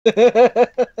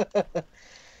But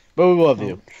we love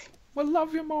you. Well,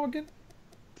 love you, Morgan.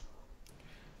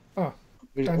 Oh,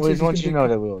 We Dan always says want you to know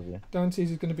that we love you. Dan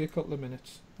says it's going to be a couple of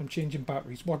minutes. I'm changing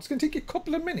batteries. What? It's going to take you a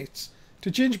couple of minutes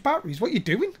to change batteries. What are you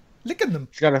doing? Licking them.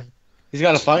 He's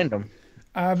gotta find them.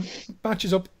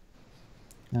 Matches up.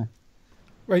 Yeah.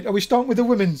 Right, are we starting with the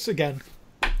women's again?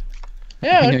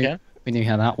 Yeah, we okay. We knew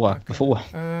how that worked before.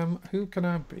 Who can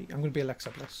I be? I'm going to be Alexa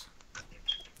Bliss.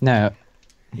 No.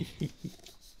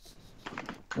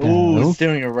 Ooh, No.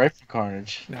 steering a rifle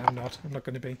carnage. No, I'm not. I'm not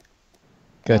going to be.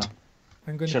 Good.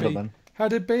 I'm going to Should have be. been.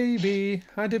 Had a baby.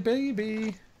 Had a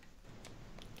baby.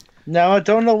 Now I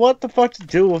don't know what the fuck to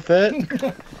do with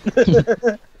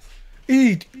it.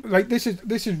 Right, this is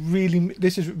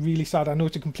really sad. I know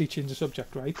it's a complete change of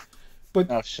subject, right? But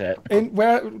Oh shit.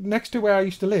 next to where I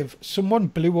used to live, someone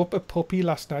blew up a puppy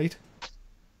last night.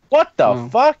 What the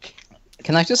fuck?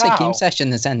 Can I just say How? game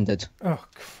session has ended? Oh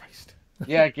Christ!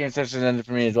 Yeah, game session ended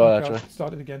for me as well, Oh, actually. God,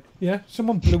 started again. Yeah,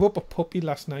 someone blew up a puppy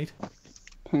last night.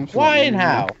 Why and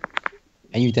how?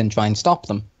 And you didn't try and stop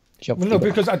them? Well, no,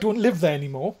 because I don't live there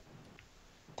anymore,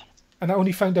 and I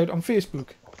only found out on Facebook.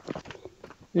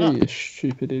 Yeah, you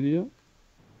stupid idiot.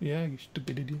 Yeah, you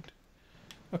stupid idiot.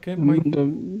 Okay,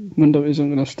 Mundo isn't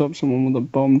going to stop someone with a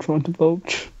bomb trying to blow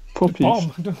puppies.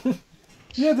 bomb.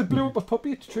 Yeah, they blew up a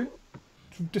puppy. It's true.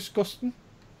 It's disgusting.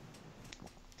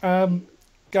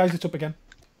 Guys, it's up again.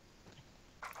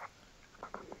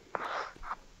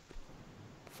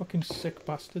 Fucking sick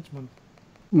bastards, man.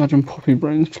 Imagine puppy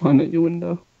brains flying at your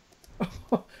window.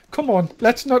 Come on,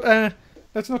 let's not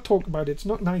talk about it. It's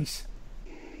not nice.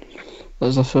 That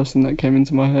was the first thing that came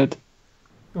into my head.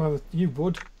 Well, you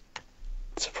would.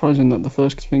 It's surprising that the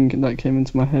first thing that came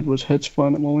into my head was heads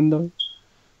flying at my window.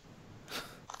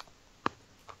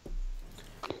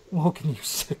 Morgan, you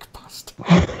sick bastard.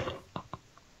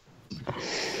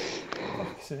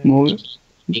 Morgan,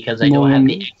 Because I don't have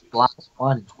the Xbox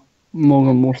One.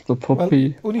 Morgan was the Well,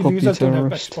 puppy, only puppy losers don't have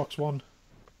terrorist. Xbox One.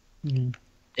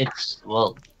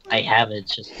 Well, I have it,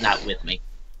 it's just not with me.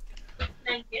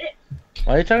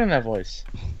 Why are you talking in that voice?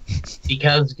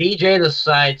 Because DJ the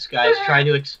Sides guys try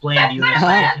to explain to you the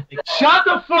scientific. Shut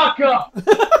the fuck up!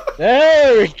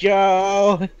 There we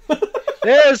go.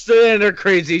 There's the inner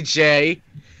crazy Jay.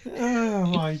 Oh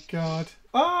my god.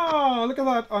 Oh, look at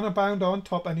that. Unbound on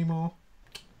top anymore.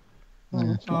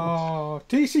 Oh,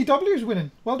 TCW is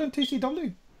winning. Well done,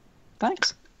 TCW.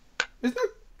 Thanks. Isn't that?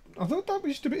 I thought that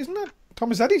used to be. Isn't that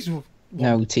Thomas Eddy's?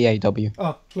 No, TAW.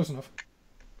 Oh, close enough.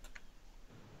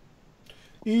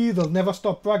 They'll never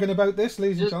stop bragging about this,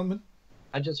 ladies and gentlemen.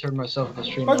 I just heard myself in the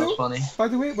stream. By That the, was funny. by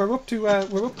the way, we're up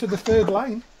to the third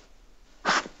line.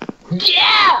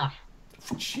 Yeah!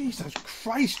 Jesus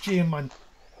Christ, Jim, man.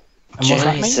 And what's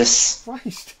that mean? Jesus.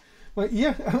 Christ. Well,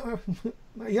 yeah,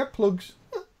 yeah, plugs.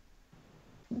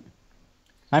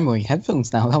 I'm wearing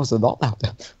headphones now. That was a lot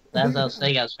louder. As I was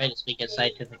saying, I was trying to speak a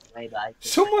scientific way, but I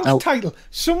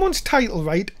Someone's title,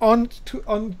 right, on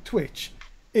Twitch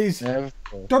is Never.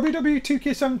 Wwe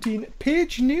 2K17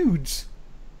 page nudes.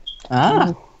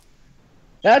 Ah.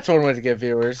 That's one way to get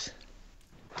viewers.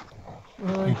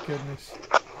 My goodness.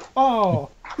 Oh,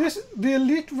 the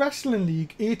Elite Wrestling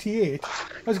League 88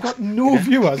 has got no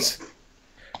viewers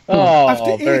Oh,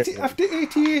 after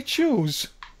 88 shows.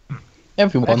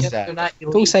 Everyone. guess they're not Go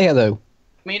elite. say hello.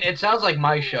 I mean, it sounds like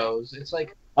my shows. It's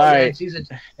like, Alright. season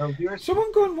 2 viewers.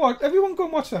 Someone go and watch. Everyone go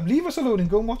and watch them. Leave us alone and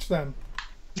go and watch them.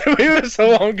 we were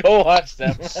so long. Go watch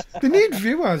them. They need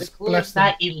viewers. It's Bless them.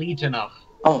 not elite enough.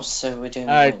 Oh, so we're doing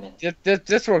Alright, women.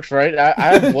 this works, right?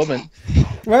 I'm a woman.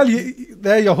 Well,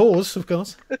 they're your whores, of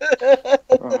course. Right.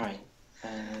 Alright.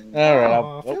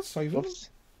 Oh, I feel sorry for them.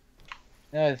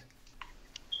 Yeah,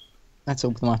 Let's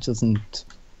hope the match doesn't.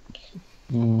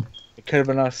 it could have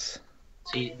been us.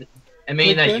 See, I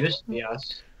mean, that used to be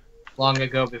us. Long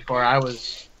ago, before I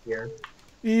was here.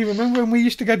 You remember when we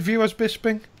used to get viewers,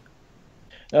 Bisping?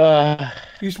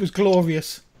 It was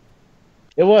glorious.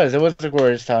 It was a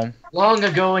glorious time. Long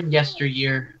ago in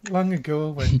yesteryear. Long ago,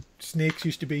 when snakes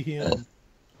used to be here.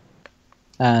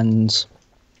 And.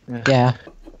 Yeah.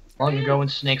 Long ago when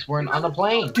snakes weren't on a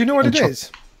plane. Do you know what it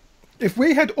is? If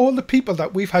we had all the people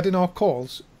that we've had in our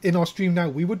calls in our stream now,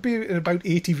 we would be at about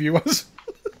 80 viewers.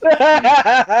 Probably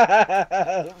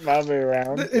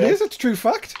around. It is. It's a true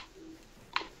fact.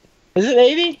 Is it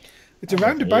 80? It's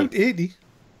around about 80.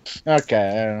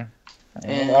 Okay.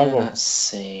 I'll go. Let's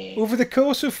see. Over the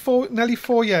course of nearly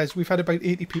 4 years, we've had about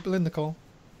 80 people in the call.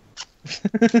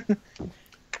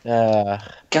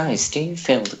 Guys, do you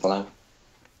feel the glow?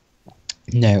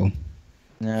 No.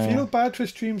 No. Feel bad for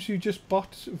streams you just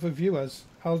bought for viewers.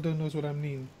 Haldo knows what I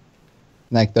mean.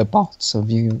 Like the bots of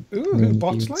you. Ooh, who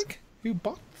bots like? Who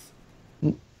bots?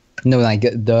 No, like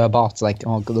the bots, like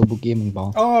global gaming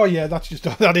bots. Oh yeah, that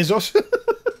is us.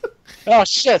 Oh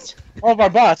shit! All of our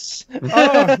bots.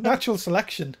 Oh, natural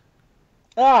selection.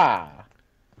 Ah,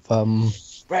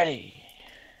 It's ready.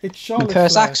 Charlotte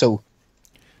Curse Flair. Axel.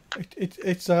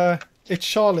 It's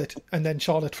Charlotte and then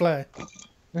Charlotte Flair.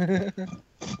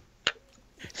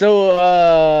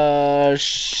 So,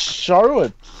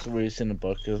 Charlotte's releasing a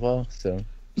book as well. So,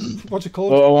 What's it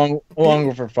called? along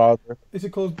with her father. Is it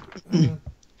called?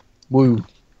 Woo.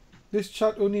 This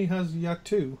chat only has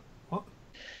Yatu. What?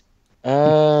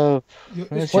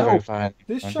 This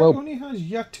chat only has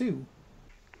Yatu.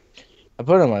 I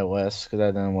put it on my list because I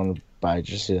didn't want to buy it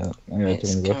just yet.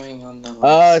 It's going on the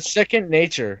list. Second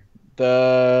Nature,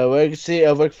 the legacy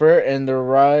of Ric Flair and the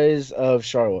rise of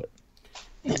Charlotte.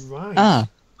 Right.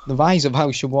 The rise of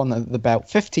how she won about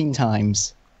 15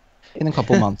 times in a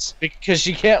couple months. Because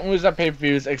she can't lose at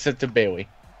pay-per-views except to Bailey.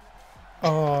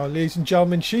 Oh, ladies and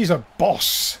gentlemen, she's a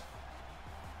boss.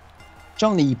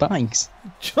 Johnny Banks.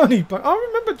 Johnny Banks. I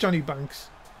remember Johnny Banks.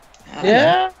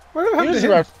 Yeah, What he happened was to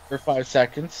him? around for 5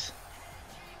 seconds.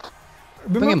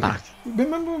 Bring him back.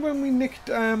 Remember when we nicked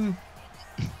Remember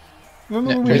Yeah,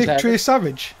 when we Trey nicked Savage. Trey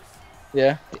Savage?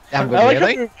 Yeah, Yeah, I like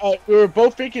really? how we were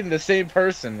both thinking the same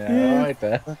person. Yeah, Yeah. I like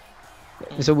that.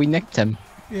 So we nicked him.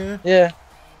 Yeah. Yeah,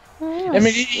 I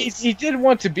mean, he did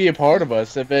want to be a part of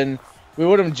us, and then we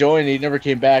would have joined. He never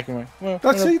came back. And we're, well,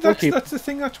 That's we'll keep- the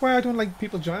thing. That's why I don't like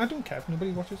people join. I don't care if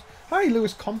nobody watches. Hi,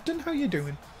 Lewis Compton. How you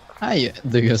doing? Hi,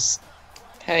 Lucas.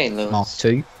 Hey, Lewis. Mark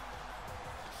 2.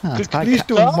 Ah, it's quite Please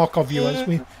ca- don't mock our viewers.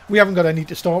 We haven't got any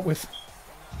to start with.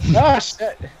 Ah,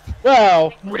 shit.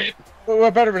 Well,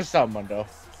 we're better than someone, though.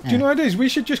 Do you know what it is? We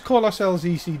should just call ourselves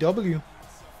ECW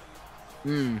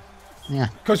Hmm. Yeah.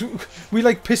 because we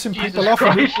like pissing Jesus people off.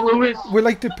 Christ, Lewis. We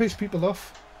like to piss people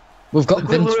off, We've got Look,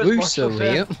 Vince Lewis, Russo watch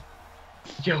your here.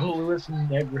 Yo, Lewis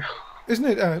Negro. isn't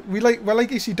it? We're like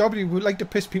ECW. We like to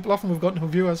piss people off, and we've got no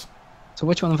viewers. So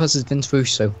which one of us is Vince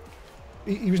Russo?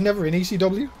 He was never in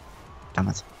ECW. Damn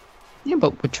it. Yeah,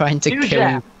 but we're trying to New kill...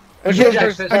 Jack. Which Yeah, one's yeah,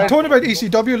 yours? I'm talking about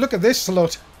ECW. Look at this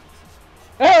slut.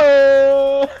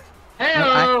 Oh! No,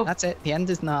 Hello. that's it. The end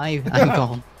is now. I'm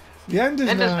gone. The end is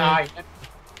And this now. guy.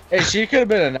 Hey, she could have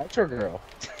been a Nitro girl.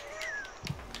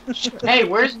 Hey,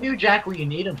 where's New Jack when you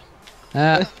need him?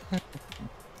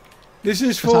 This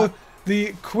is for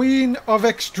the Queen of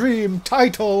Extreme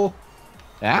title.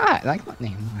 I like that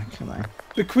name, actually.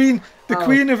 The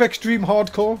Queen of Extreme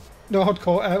Hardcore. No,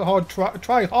 hardcore.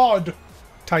 Try hard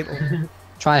title.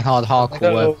 Try hard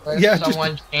hardcore. Yeah, just-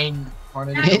 Someone changed part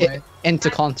of the way.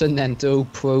 Intercontinental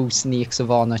Pro Snakes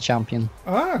of Honor champion.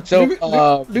 Ah,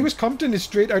 So, Lewis Compton is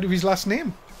straight out of his last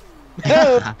name.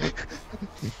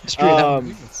 Straight up.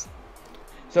 Um,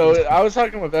 So I was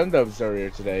talking with N-Dubs earlier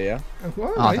today, yeah?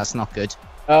 Well, Oh, right. that's not good.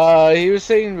 He was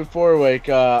saying before, like,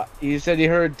 he said he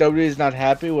heard WWE is not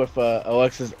happy with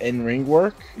Alexa's in-ring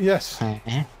work, Yes.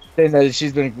 saying that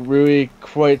she's been really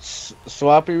quite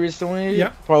sloppy recently.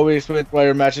 Yeah. Probably explains why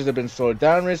her matches have been slowed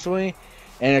down recently,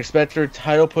 and expect her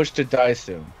title push to die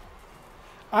soon.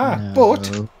 Ah,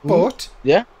 No. but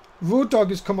Yeah? Road Dogg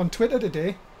has come on Twitter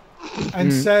today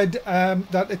and said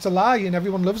that it's a lie and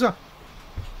everyone loves her.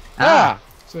 Ah!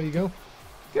 So there you go.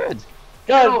 Good.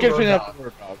 God, Oh, good for Road enough Dogg.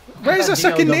 Road Dogg. Where's her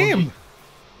second name?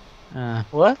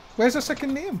 What? Where's her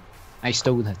second name? I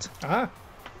stole it. Ah.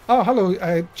 Oh,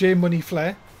 hello, J Money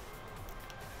Flair.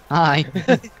 Hi.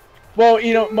 Well,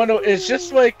 you know, Mono, it's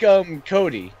just like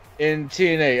Cody in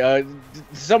TNA.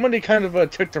 Somebody kind of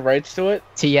took the rights to it.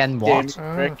 TN what?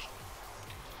 Damn, Rick.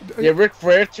 Yeah, Ric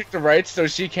Flair took the rights, so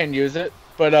she can use it.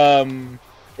 But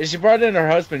if she brought in her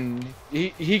husband,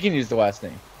 he can use the last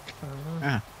name.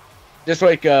 Ah. Just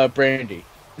like Brandy.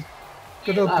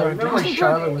 Good old I Brandy. remember when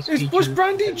Charlotte was Was featured.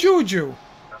 Brandy Jojo?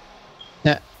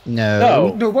 No.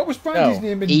 No. No, what was Brandy's No.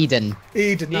 name in Eden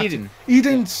Eden? that's Eden. it.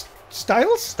 Eden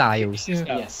Styles? Styles. Yeah.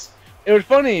 Yes. It was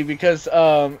funny because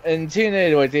in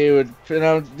TNA, like they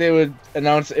would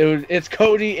announce it's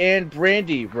Cody and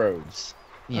Brandy Rhodes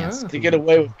Yes. Ah. to get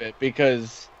away with it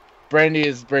because Brandy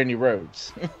is Brandy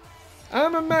Rhodes.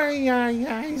 I'm a Mary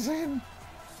Eisen.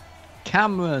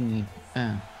 Cameron.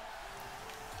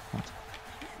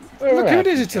 Look who it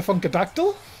is, it's a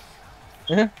Funkadactyl.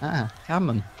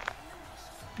 Cameron.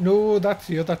 No, that's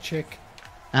the other chick.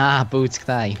 Boots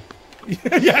Clay.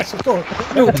 Yes, of course.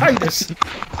 No, Titus.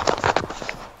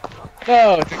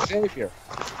 No, it's Xavier.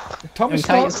 Thomas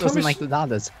Titus Star, doesn't like the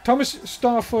ladders. Thomas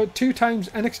Starford, 2 times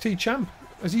NXT champ.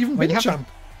 Has he even Wait, been have- champ?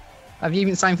 Have you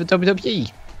even signed for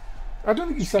WWE? I don't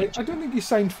think he's signed. I don't think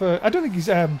he's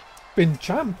been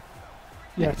champ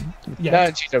yet. Not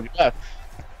in GWF.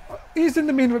 He's in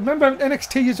the main. Remember,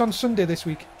 NXT is on Sunday this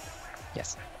week.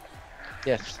 Yes.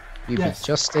 Yes. You've Yes.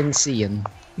 just been seeing.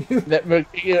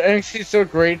 NXT's so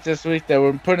great this week that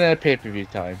we're putting in a pay-per-view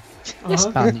time. Yes,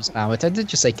 Barney's Barrett. I did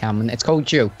just say Cameron. It's called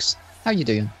Jokes. How you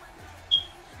doing?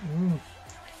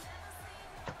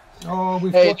 Oh,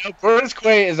 we've Hey, got... no, Bruce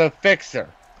Quay is a fixer.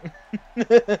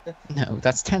 No,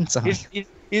 that's Tensai.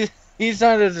 He's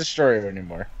not a destroyer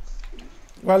anymore.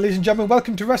 Well, ladies and gentlemen,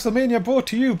 welcome to WrestleMania, brought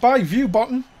to you by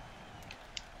Viewbottom.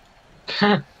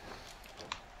 And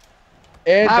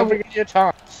don't forget your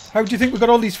taunts. How do you think we got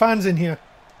all these fans in here?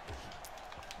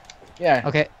 Yeah.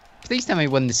 Okay, please tell me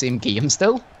we're in the same game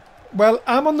still. Well,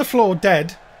 I'm on the floor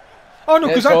dead. Oh no,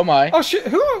 because so am I. Oh shit!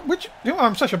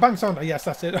 I'm Sasha Banks, aren't I? Yes,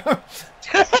 that's it.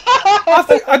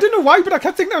 I don't know why, but I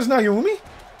kept thinking that was Naomi.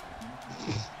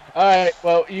 Alright,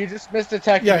 well, you just missed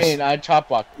attacking me and I chop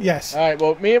block. Yes. Alright,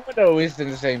 well, me and Widow is in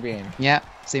the same game. Yeah,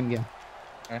 same game.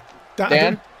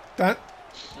 Dan?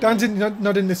 Dan's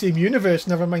not in the same universe,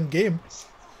 never mind game.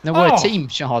 No, we're a team,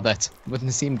 Charlotte. We're in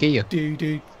the same gear.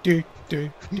 Do.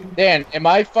 Dan, am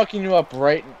I fucking you up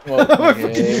right, right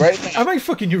now? Am I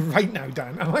fucking you right now,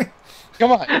 Dan? Am I?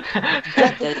 Come on.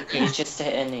 You just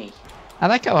hit a knee. I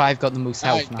like how I've got the most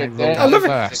health now. I love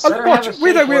it.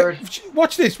 Wait.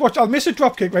 Watch this. Watch. I'll miss a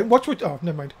drop kick. Right. Watch. Oh,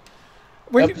 never mind.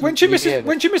 When she misses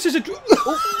a drop.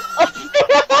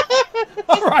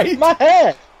 All right. My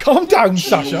head. Calm down,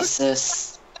 Sasha.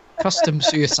 Jesus. Custom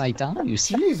suicide dives.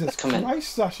 Jesus Come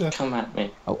Christ, Sasha. Come at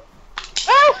me. Oh.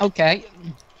 Okay.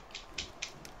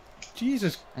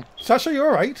 Jesus. Sasha, you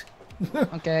alright?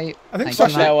 Okay. I think Thank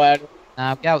Sasha...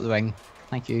 get out of the ring.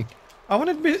 Thank you. I want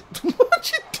to admit...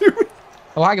 What you doing?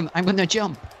 Oh, I'm going to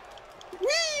jump.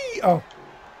 Whee! Oh.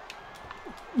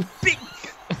 Big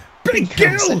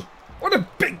girl! What a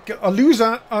big girl. A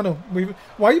loser. Oh, no.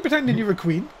 Why are you pretending you're a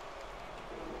queen?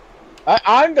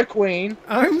 I'm the queen.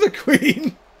 I'm the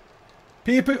queen.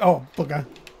 Paper... Oh, bugger.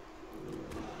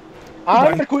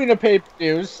 I'm the queen of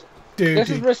pay-per-views. This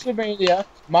is Dude. WrestleMania.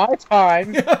 My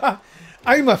time.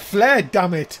 I'm a Flair,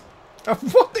 damn it.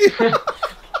 What the...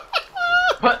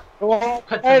 Put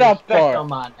Right some up, respect on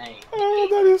my name. Oh,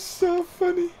 that is so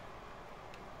funny.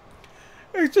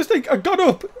 It's just like, I got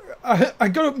up,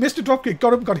 missed a dropkick,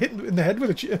 got up, got hit in the head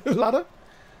with a ladder.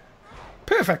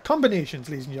 Perfect combinations,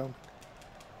 ladies and gentlemen.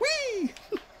 Whee!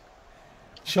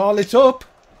 Charlotte's up.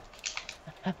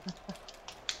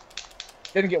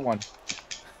 Didn't get one.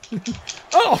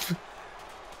 Oh!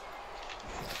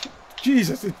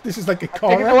 Jesus, this is like a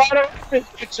car wreck.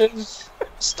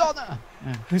 Stunner!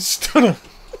 Stunner.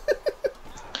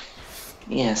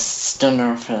 Yes,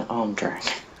 stunner for arm drag.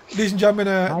 Ladies and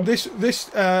gentlemen, this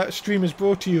stream is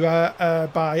brought to you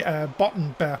by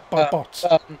bots.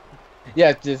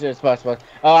 Yeah, it's bots.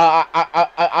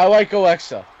 I like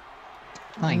Alexa.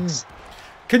 Thanks.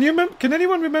 Can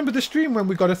anyone remember the stream when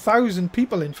we got 1,000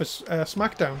 people in for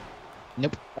SmackDown?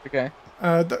 Nope. Okay.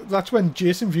 That's when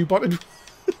Jason viewbotted.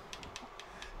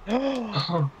 We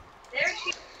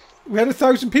had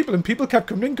 1,000 people, and people kept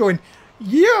coming in going,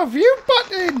 "Yeah,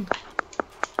 viewbotting."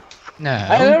 No.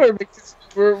 I never because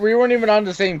we weren't even on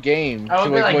the same game. I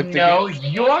would be like, no,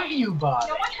 you're you bot.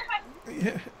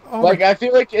 Yeah. Oh like I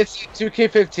feel like it's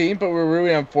 2K17, but we're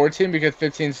really on 14 because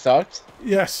 15 sucked.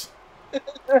 yes.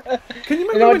 Can you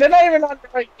remember? You know, they're not even on the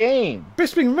right game.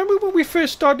 Bisping, remember when we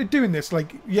first started doing this,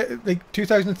 like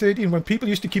 2013, when people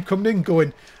used to keep coming in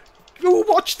going, "Go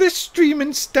watch this stream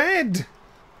instead."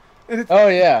 And Oh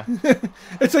yeah.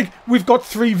 it's like we've got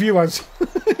 3 viewers.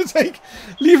 It's like,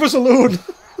 leave us alone.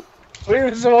 Leave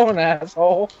us alone,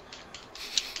 asshole.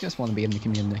 Just want to be in the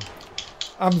community.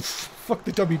 Fuck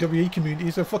the WWE community.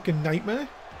 It's a fucking nightmare.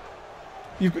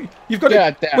 You've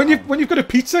got when you've got a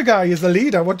pizza guy as the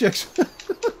leader. What do you expect?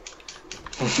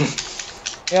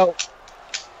 You know,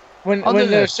 when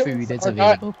the food is are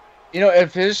not, available. you know,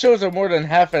 if his shows are more than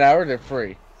half an hour, they're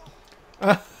free.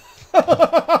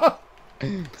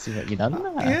 See what you done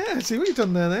there? Yeah, see what you've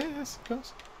done there. Yes, of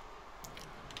course.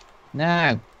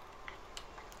 No.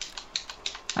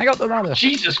 I got the ladder.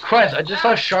 Jesus Christ, I just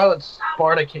saw Charlotte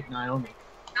Sparta kick Naomi.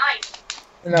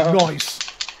 No. Nice.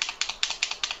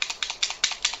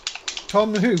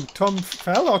 Tom who? Tom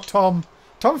Fell or Tom?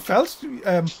 Tom Fell's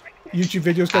YouTube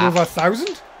videos got over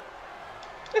 1,000.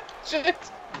 Shit.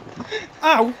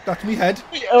 Ow! That's me head.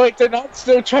 Oh wait, they're not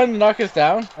still trying to knock us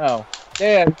down? Oh.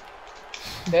 Dan.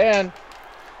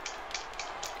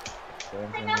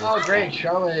 Oh great,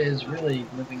 Charlotte is really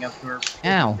living up to her.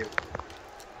 Ow.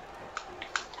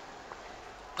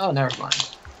 Oh, never mind.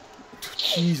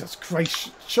 Jesus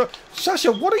Christ,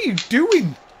 Sasha, what are you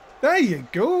doing? There you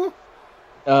go.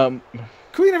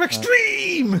 Queen of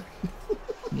Extreme.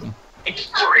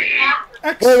 Extreme.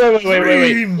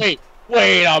 Extreme. Wait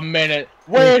a minute.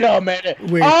 Wait a minute.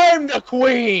 Wait. I'm the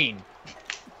queen.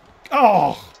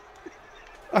 Oh,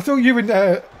 I thought you and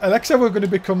Alexa were going to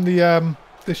become the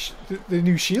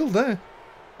new shield there.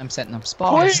 I'm setting up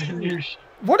spots.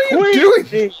 What are you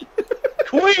doing?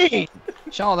 Queen.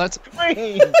 Charlotte.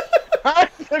 Queen. I'm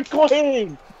the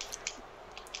queen.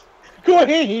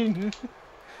 Queen.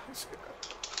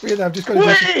 Wait, I've just got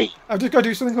to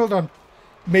do something. Hold on.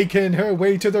 Making her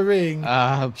way to the ring.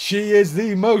 She is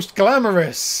the most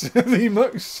glamorous. The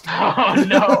most. Oh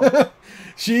no.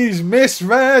 She's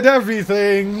misread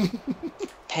everything.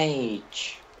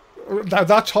 Paige.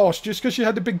 That's horse, just because she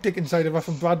had the big dick inside of her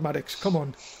from Brad Maddox. Come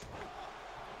on.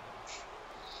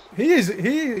 He's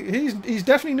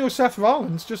definitely no Seth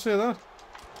Rollins, just say that.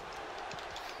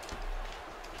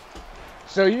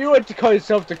 So you want to call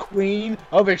yourself the queen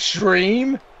of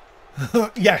extreme?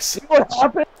 Yes. You know what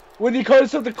happened when you call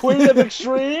yourself the queen of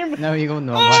extreme? No, you're going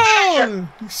normal. Oh,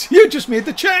 you just made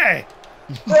the chair.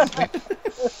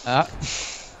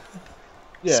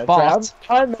 Yeah, Spot.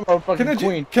 I'm the motherfucking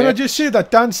queen. Can I just say that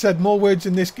Dan said more words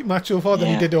in this match so far than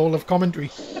he Yeah. did all of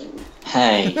commentary,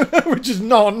 Hey. which is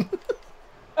none.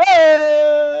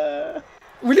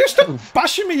 Will you stop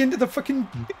bashing me into the fucking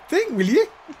thing, will you?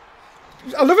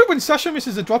 I love it when Sasha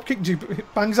misses a dropkick and she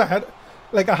bangs her head,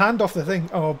 like a hand off the thing.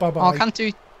 Oh, bye-bye. Oh, can't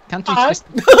do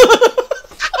twisted.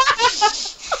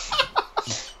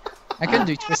 I couldn't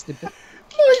do twisted.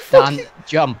 My Dan, fucking,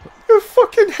 jump. your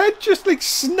fucking head just like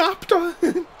snapped on.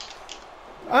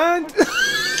 And...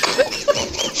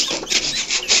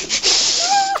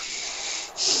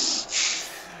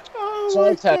 oh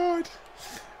my god.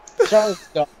 Charlotte's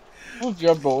done with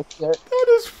your bullshit. That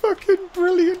is fucking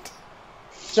brilliant.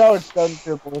 Charlotte's done with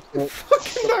your bullshit.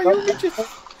 Fucking Naomi just...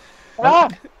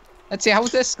 Let's see,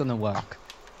 how's this gonna work?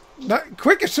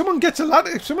 Quick, if someone gets a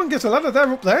ladder,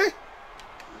 they're up there.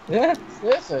 Yeah,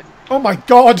 seriously. Oh my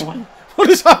god. What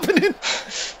is happening?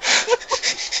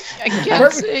 I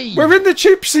can't see. We're in the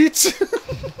cheap seats.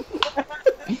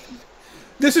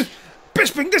 This is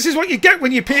Bisping. This is what you get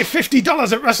when you pay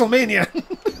 $50 at WrestleMania.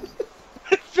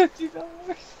 $50.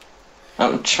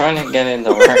 I'm trying to get in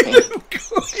the ring.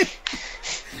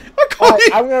 I can't.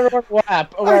 I'm gonna run a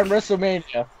lap around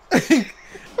WrestleMania.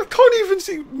 I can't even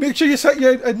see. Make sure you set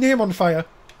your name on fire.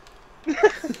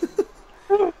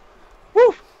 Woo!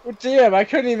 Oh, damn, I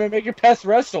couldn't even make it past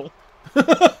Wrestle.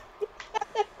 Come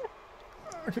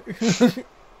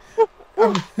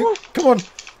on,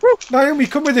 Naomi,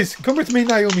 come with us. Come with me,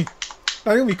 Naomi.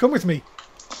 Naomi, come with me.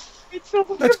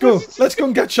 Let's go. Let's go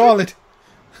and get Charlotte.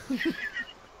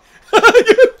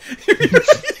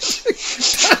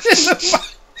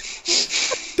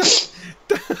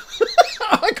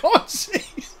 I can't see.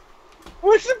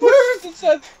 What's the person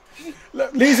said?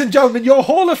 Ladies and gentlemen, your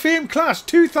Hall of Fame class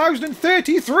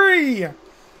 2033.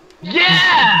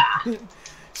 Yeah!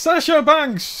 Sasha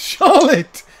Banks,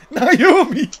 Charlotte,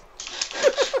 Naomi.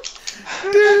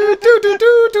 do, do, do,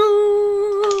 do,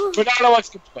 do. But I don't watch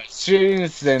the play.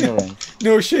 She's in the ring.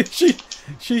 No,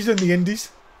 she's in the Indies.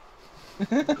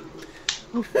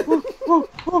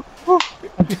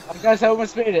 Guys, I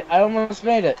almost made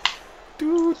it.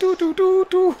 Do, do, do, do,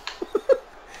 do.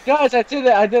 Guys, I did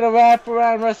it. I did a wrap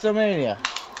around WrestleMania.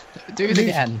 Do it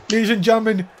again. Ladies and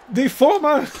gentlemen, the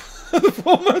former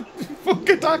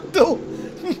Funkadactyl,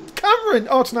 Cameron.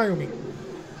 Oh, it's Naomi.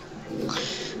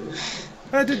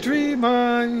 Had a dream,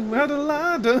 I had a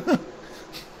ladder.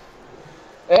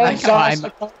 And climb.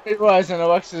 Josh, it was, and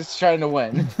Alexa's trying to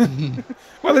win.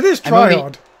 Well, it is I'm only-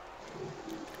 Tryhard.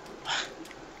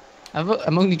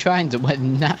 I'm only trying to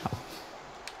win now.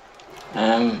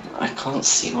 I can't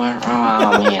see where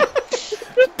I am yet.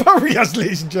 Barriers,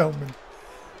 ladies and gentlemen.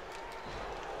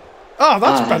 Oh,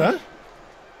 that's better.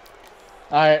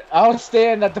 Alright, I'll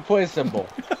stand at the point symbol.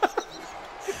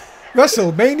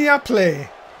 WrestleMania play.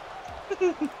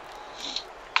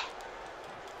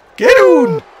 Get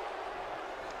on!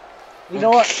 You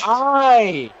know what?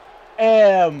 I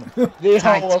am the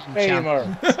Hall of Famer.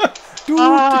 Dude,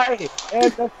 I am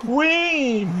the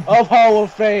Queen of Hall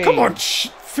of Fame. come on,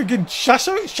 friggin'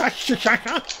 Shasha.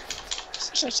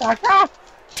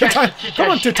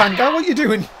 Come on, Tatanga, what you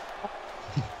doing?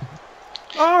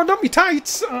 Oh, not me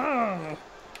tights. Oh.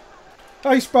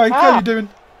 Hi, Spike, how you doing?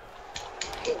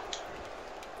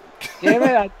 Damn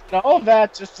it, I did all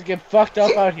that just to get fucked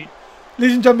up out here.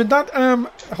 Ladies and gentlemen, that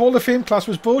Hall of Fame class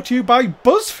was brought to you by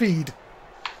BuzzFeed.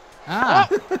 Ah,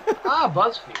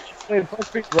 BuzzFeed. Wait,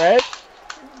 BuzzFeed Red?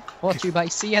 brought to you by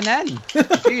CNN.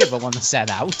 If you ever want to set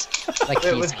out, like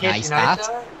Wait, he's was a Casey nice hat.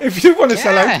 Neistat? If you want to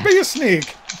sell Yeah. out, be a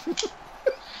snake.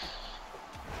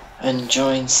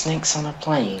 Enjoying snakes on a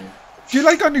plane. Do you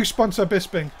like our new sponsor,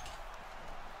 Bisping?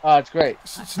 Oh, it's great.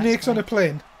 Snakes on a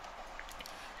Plane.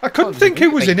 I couldn't think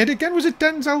who was in it again. Was it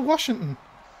Denzel Washington?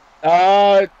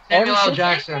 Samuel L.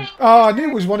 Jackson. Oh, I knew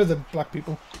it was one of the black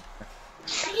people.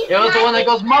 It was the one that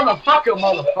goes, motherfucker,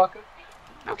 motherfucker.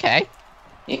 Okay.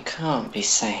 You can't be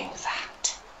saying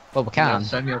that. Well, we can.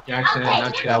 Samuel Jackson in a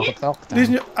nutshell.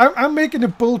 Listen, I'm making a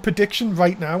bold prediction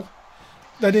right now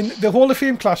that in the Hall of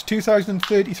Fame class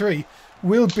 2033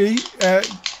 will be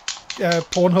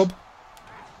Pornhub.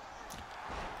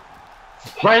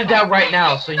 Write it down right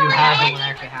now so you have it when it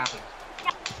actually happens.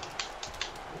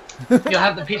 You'll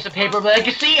have the piece of paper like,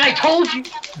 you see, I told you!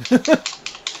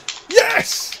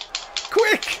 Yes!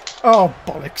 Quick! Oh,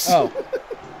 bollocks. Oh.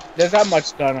 There's not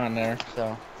much done on there,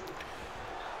 so.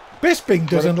 Bisping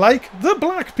doesn't like the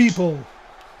black people.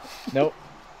 Nope.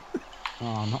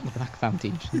 Oh, not the Black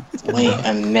Foundation. Wait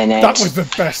a minute. That was the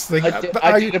best thing.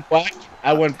 I did it black,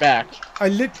 I went back.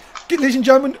 Ladies and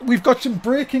gentlemen, we've got some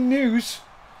breaking news.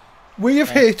 We have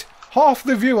hit half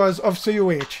the viewers of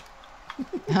COH.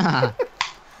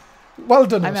 Well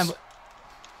done, us.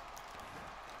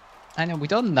 I know, we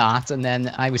done that, and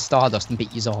then I was Stardust and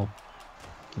beat you all.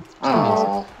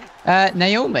 Oh.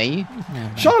 Naomi.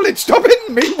 Charlotte, stop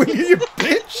hitting me, will you,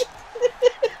 bitch?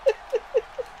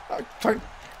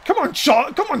 Come on,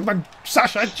 Charlotte. Come on, man.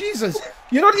 Sasha, Jesus.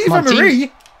 You're not Eva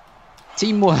Marie.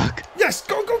 Teamwork. Yes,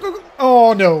 go, go, go, go.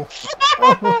 Oh, no.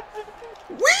 Oh.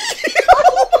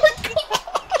 Oh, my God.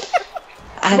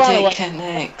 And it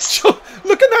connects.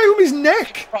 Look at Naomi's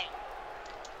neck.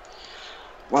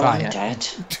 Well, I'm dead.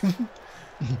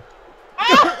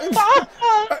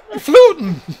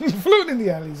 Floating. Floating in the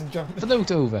air, ladies and gentlemen.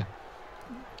 Float over.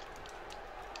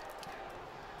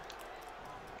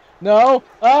 No.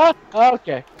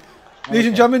 Okay. Ladies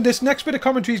and gentlemen, this next bit of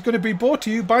commentary is going to be brought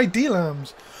to you by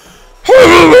D-Lambs.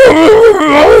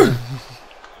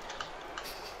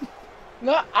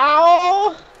 No.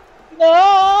 Ow.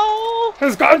 No.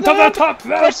 Has gone to the top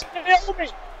first. Naomi.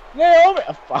 Naomi.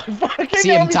 Fucking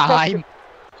Same time.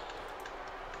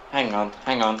 Hang on,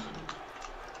 hang on.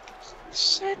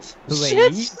 Shit.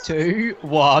 3, 2,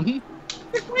 1.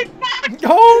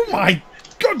 Oh my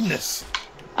goodness.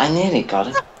 I nearly got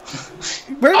it.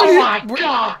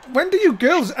 When do you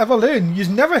girls ever learn? You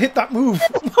never hit that move.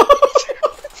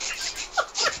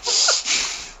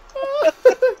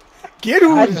 Get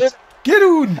on! Get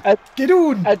on! Get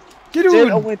on! Get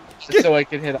on! So I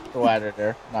can hit up the ladder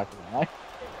there. Not gonna lie.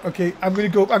 Okay, I'm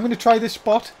gonna try this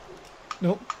spot.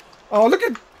 No. Oh, look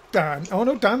at Dan. Oh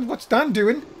no, Dan. What's Dan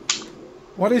doing?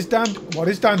 What is Dan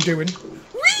doing?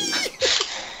 Whee!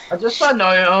 I just saw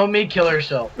Naomi kill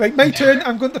herself. Right, my turn.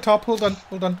 I'm going to the top. Hold on.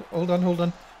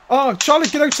 Oh,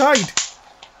 Charlotte, get outside.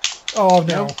 Oh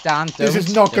no. Dan, this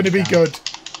is not going to be good.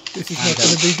 This is not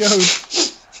going to be good.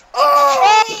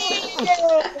 Oh!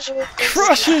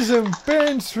 Crushes and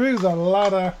burns through the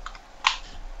ladder.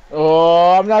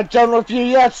 Oh, I'm not done with you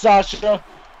yet, Sasha.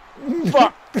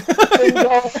 Fuck.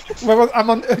 Well, I'm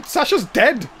on. Sasha's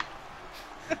dead.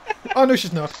 Oh no,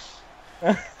 she's not.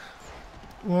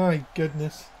 My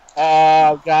goodness.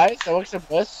 Guys, Alexa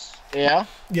Bliss. Yeah.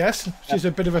 Yes, she's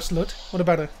a bit of a slut. What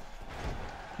about her?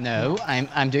 No,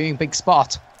 I'm doing a big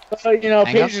spot. You know,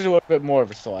 Paige is a little bit more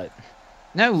of a slut.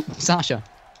 No, Sasha.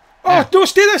 Oh, no,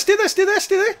 stay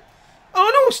there. Oh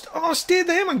no, stay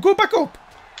there, man. Go back up.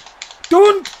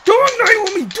 Don't,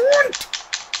 Naomi, don't.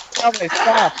 Okay,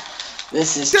 stop.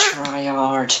 This is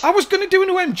Tryhard. I was going to do an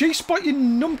OMG spot, you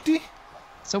numpty.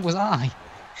 So was I.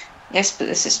 Yes, but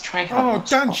this is Tryhard. Oh,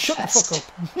 Dan, shut the fuck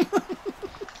up.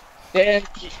 Dan,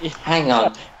 hang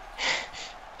on.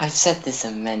 I've said this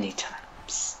many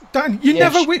times. Dan, you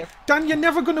never win. Dan, you're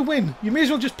never going to win. You may as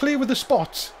well just play with the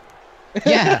spots.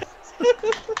 Yeah.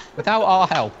 Without our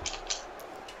help.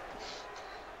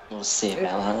 We'll see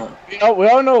about that. You know, we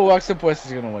all know Alexa Bliss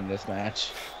is going to win this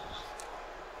match.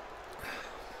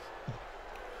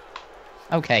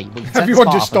 Okay.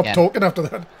 Everyone just stop talking after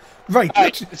that. Right,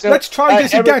 let's try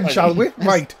this again, shall we?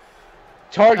 Right.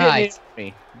 Target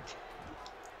me.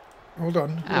 Hold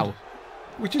on. Ow.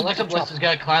 Which is Alexa Bliss has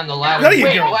got to climb the ladder. There you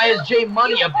Wait, go. why is Jay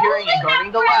Money appearing and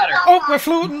guarding the ladder? Oh, we're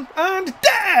floating and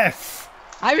death.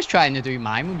 I was trying to do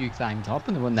mine when you climbed up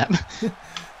and it wouldn't let me.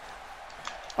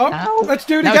 Oh, let's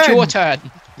do it now again. It's your turn.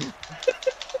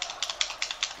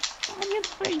 I'm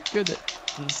very good at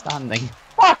standing.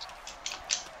 What?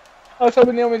 I was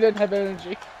hoping Naomi didn't have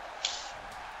energy.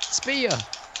 Spear.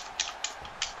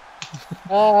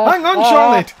 Hang on,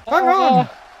 Charlotte. Hang on.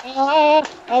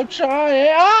 I'll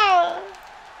try.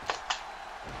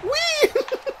 Whee!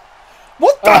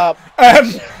 What the?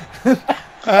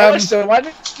 So why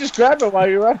didn't you just grab it while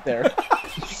you were up there?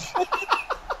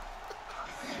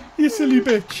 You silly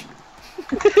bitch.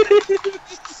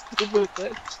 Stupid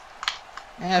bitch.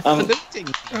 Fluting.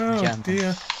 Oh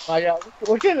dear. My God,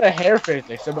 look at the hair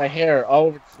physics of my hair all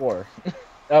over the floor.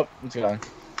 Oh, it's gone.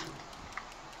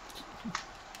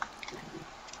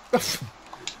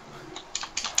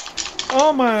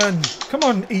 Oh man, come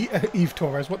on, Eve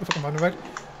Torres. What the fuck am I on about?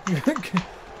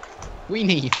 We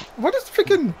need. What is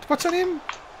freaking? What's her name?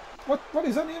 What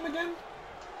is her name again?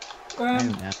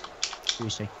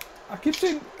 Seriously. I keep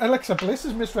saying Alexa Bliss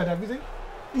has misread everything.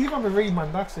 Eva Marie, man,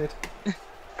 that's it.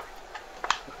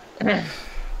 Can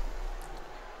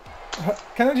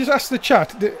I just ask the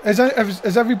chat?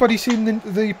 Has everybody seen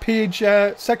the Paige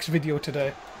sex video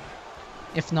today?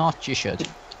 If not, you should.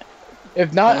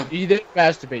 If not, you didn't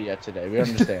masturbate yet today. We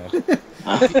understand.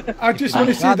 I just want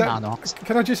to say Brad that. Maddox.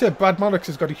 Can I just say Brad Maddox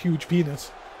has got a huge penis?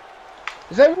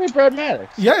 Is that really Brad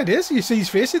Maddox? Yeah, it is. You see his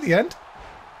face at the end.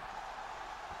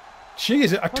 She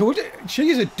is. I told you, she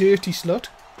is a dirty slut.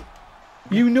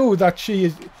 You know that she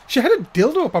is. She had a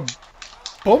dildo up her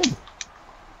bum.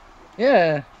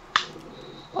 Yeah.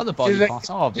 Other body She's parts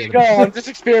are She's available. I'm just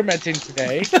experimenting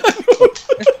today.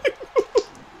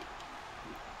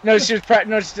 No, she was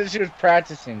she was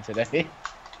practicing today.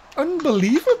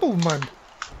 Unbelievable, man.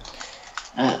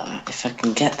 If I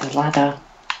can get the ladder.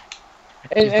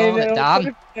 And calling it what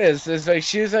Dan? it is like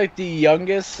she was like the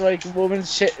youngest like women's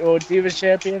Divas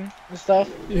champion and stuff.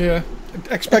 Yeah.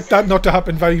 Expect that not to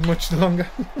happen very much longer.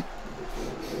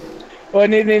 Well, I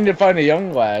need to find a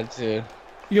young lad to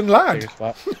Young take lad. her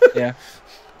spot. Yeah.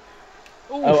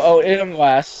 Oh, young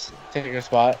lass take her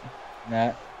spot.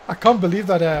 Nah. I can't believe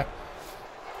that.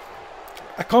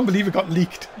 I can't believe it got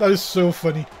leaked. That is so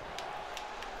funny.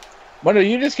 Wonder,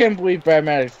 you just can't believe Brad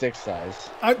Maddox's dick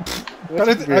size. But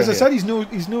as I said, he's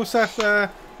no Seth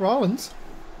Rollins.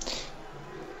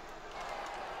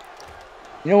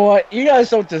 You know what? You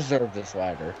guys don't deserve this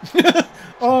ladder.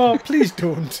 Oh, please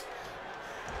don't.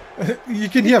 You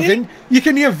can hear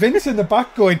Vince in the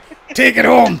back going, take it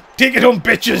home,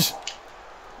 bitches.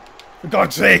 For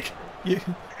God's sake.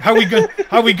 How we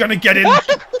gonna get in?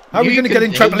 How are we gonna get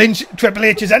in Triple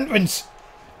H's entrance?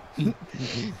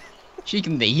 She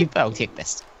can leave, but I'll take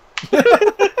this.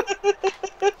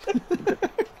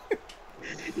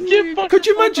 Could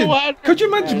you imagine? Could you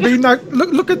imagine being that?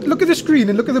 Look at the screen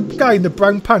and look at the guy in the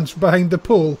brown pants behind the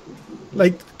pole.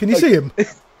 Like, can you see him?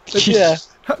 Yeah.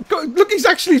 Look, he's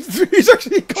actually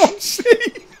can't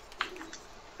see.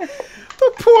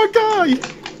 The poor guy.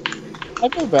 I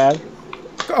feel bad.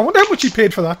 I wonder how much he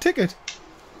paid for that ticket.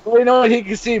 Well, you know what? He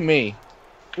can see me.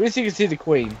 At least he can see the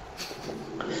queen.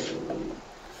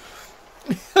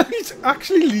 He's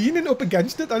actually leaning up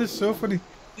against it. That is so funny.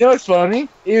 You know what's funny?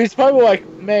 He was probably like,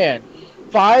 man,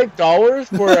 $5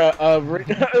 for a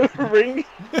ring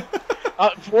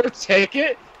for a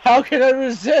ticket? How can I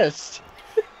resist?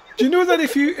 Do you know that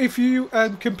if you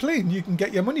complain, you can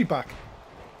get your money back?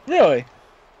 Really?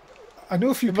 I know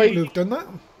a few people who've done that,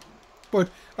 but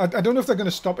I don't know if they're going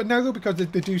to stop it now though, because they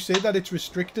do say that it's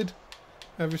restricted.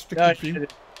 Restricted view.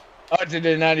 Oh, did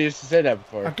they not used to say that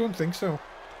before? I don't think so.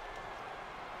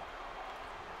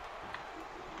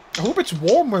 I hope it's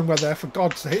warm when we're there, for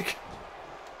God's sake.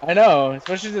 I know,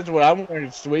 especially since what I'm wearing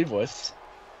is sleeveless.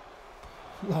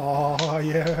 Oh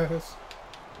yes.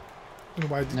 Don't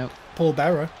know why. No. Paul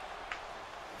Bearer.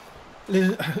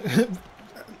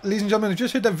 Ladies and gentlemen, I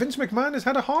just heard that Vince McMahon has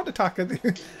had a heart attack at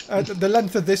the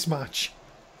length of this match.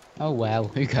 Oh well,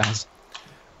 who cares?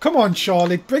 Come on,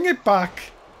 Charlotte, bring it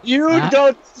back. You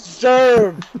don't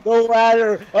deserve the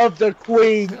ladder of the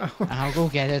queen. I'll go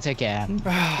get it again.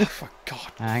 Ah, for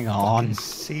God. Hang on.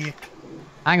 Sake.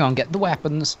 Hang on, get the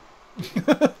weapons.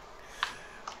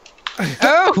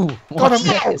 Oh! What's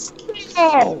this?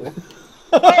 No!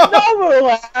 Another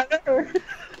ladder!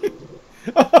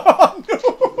 Oh, no.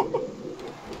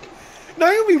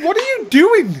 Naomi, what are you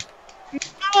doing?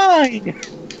 Fine!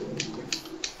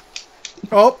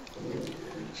 Oh.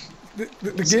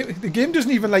 The game doesn't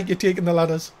even like you taking the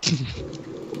ladders.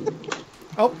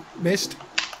 Oh, missed.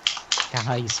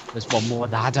 Guys, there's one more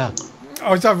ladder.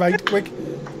 Oh, is that right? Quick.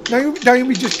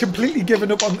 Naomi just completely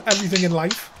given up on everything in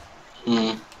life.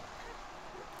 Hmm.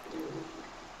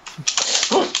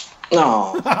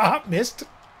 No. Missed.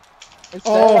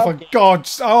 Oh, for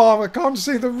God's... Oh, I can't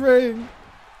see the ring.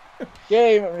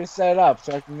 Game is set up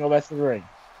so I can go back to the ring.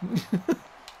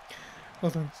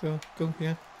 Hold on, so go,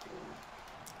 yeah.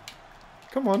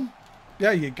 Come on.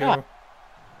 There you go. Ah.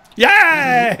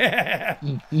 Yeah!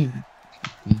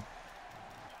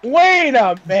 Wait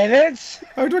a minute!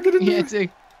 How do I get in the Yeah,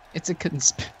 it's a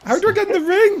conspiracy. How do I get in the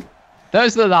ring?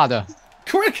 There's the ladder.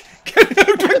 Quick! How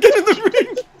do I get in the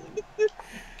ring?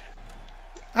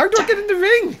 How do I get in the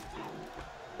ring?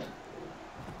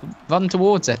 Run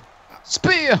towards it.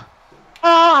 Spear!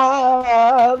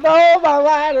 Ah, no, my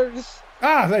ladders.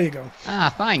 Ah, there you go.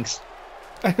 Ah, thanks.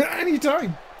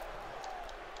 Anytime.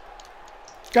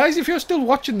 Guys, if you're still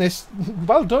watching this,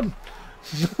 well done.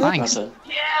 Thanks. That's it.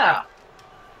 Yeah.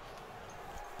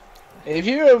 If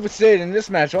you ever stayed in this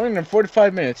match only in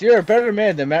 45 minutes, you're a better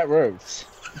man than Matt Rhodes.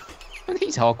 But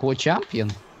he's hardcore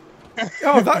champion.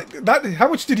 Oh, that. How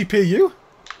much did he pay you?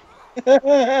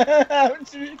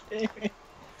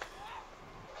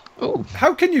 Oh,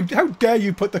 How can you? How dare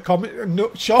you put the comment? No,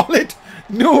 Charlotte.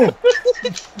 No.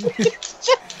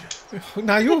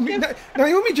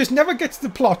 Naomi just never gets the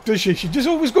plot, does she? She just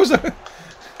always goes.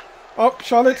 Oh,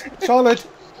 Charlotte.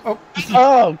 Oh,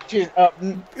 Oh, geez.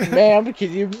 Ma'am,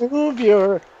 can you move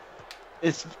your...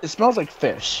 It smells like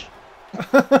fish.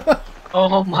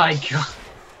 Oh my god.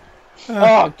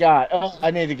 Oh, God. Oh,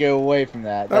 I need to get away from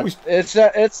that. That was- It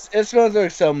smells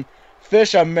like some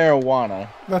fish on marijuana.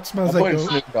 that smells I'm like putting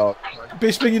Snoop Dogg.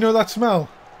 Bisping. You know that smell?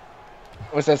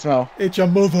 What's that smell? It's your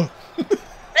mother.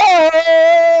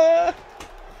 Ah!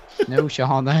 no,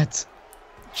 Charlotte.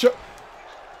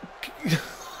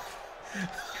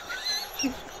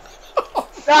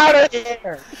 Out of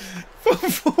here! For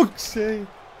fuck's sake.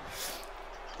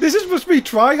 This is supposed to be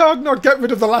Tryhard, not get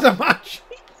rid of the ladder match.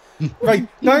 Right,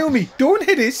 Naomi, don't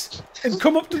hit us and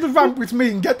come up to the ramp with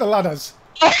me and get the ladders.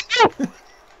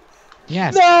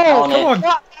 Yes. No! On Come it.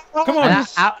 on. Come on. And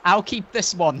I'll keep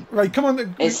this one. Right, come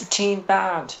on. It's team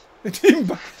bad.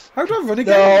 How do I run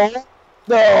again?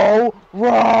 No!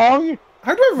 Wrong!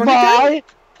 How do I run again?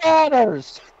 My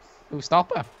ladders! Oh,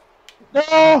 stop her.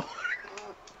 No!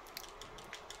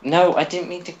 No, I didn't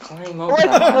mean to climb over Wait,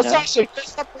 that ladder. Sasha,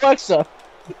 stop Alexa!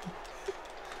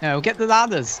 No, get the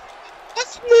ladders.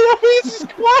 That's me, he's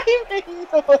climbing!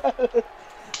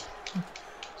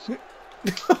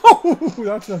 Oh,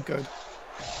 that's not good.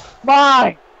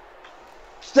 Mine!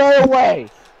 Stay away!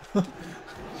 I'll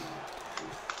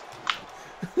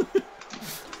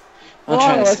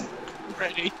try Oh, this.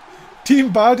 Ready?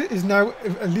 Team Bad is now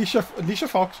Alicia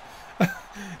Fox,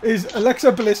 is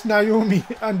Alexa Bliss, Naomi,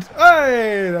 and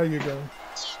hey, there you go.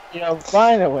 You know,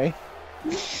 finally.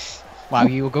 While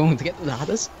you were going to get the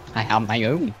ladders, I have my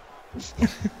own.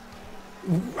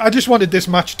 I just wanted this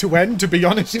match to end, to be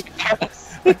honest.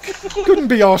 Couldn't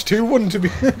be asked who wouldn't to be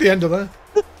at the end of that.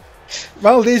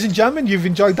 Well, ladies and gentlemen, you've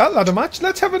enjoyed that ladder match.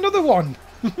 Let's have another one.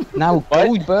 Now,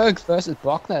 Goldberg versus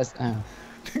Brock Lesnar.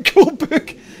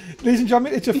 Goldberg, ladies and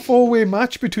gentlemen, it's a four-way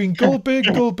match between Goldberg,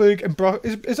 and Brock.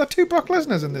 Is that two Brock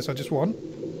Lesnars in this, or just one?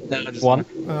 No, just One.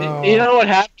 Oh, You know what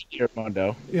happened here,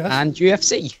 Mondo? yes. And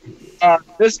UFC.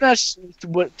 This match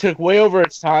took way over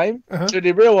its time, so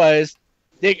they realized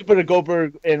they could put a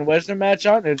Goldberg and Lesnar match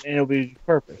on, and it'll be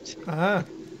perfect.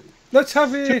 Let's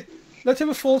have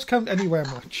a Falls Count Anywhere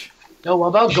match. No, what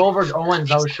about Goldberg Owens?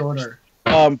 That was shorter.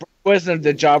 Lesnar,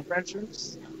 the job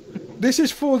entrance. This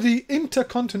is for the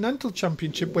Intercontinental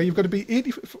Championship, where you've got to be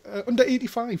under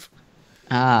 85.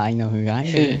 Ah, I know who I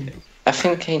am. I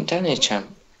think ain't Danny champ.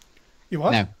 You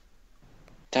what? No.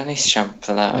 Danny's champ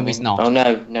for that. No, I mean. he's not. Oh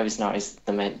no, he's not. He's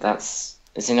the mid.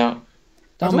 Is he not?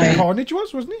 I thought me. Carnage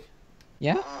was, wasn't he?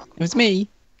 Yeah, it was me.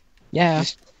 Yeah.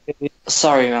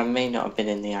 Sorry, I may not have been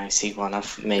in the IC one. I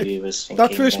maybe was thinking.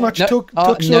 That first match No, took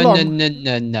so long.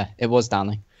 No. It was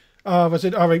Danny. Was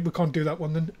it? All right, we can't do that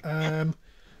one then.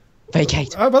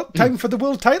 Vacate. Well, time for the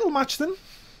world title match then.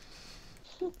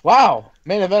 Wow,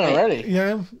 main event already.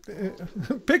 Yeah,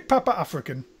 Big Papa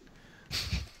African.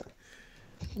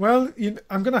 Well,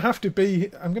 I'm gonna have to be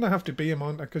him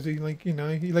on that because he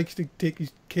he likes to take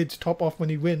his kid's top off when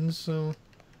he wins. So,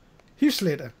 Hugh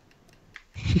Slater.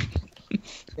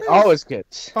 Always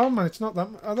kids. Oh man, it's not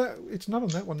that. It's not on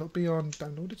that one. It'll be on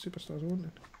Downloaded Superstars, won't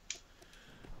it?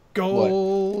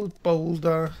 Gold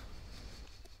Boulder.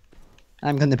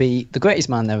 I'm going to be the greatest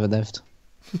man ever lived.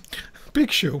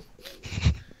 Big Show.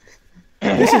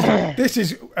 This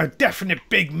is a definite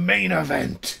big main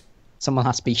event. Someone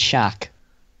has to be Shaq.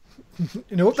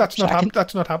 You know that's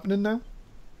not happening now.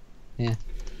 Yeah.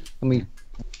 Can we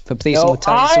please No, someone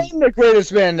tell us I'm the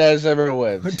greatest man that has ever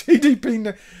lived.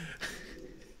 DDP.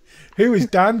 Who is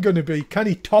Dan going to be? Can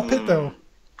he top it though?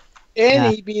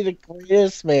 Can he be the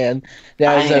greatest man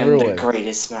that I has am ever the lived?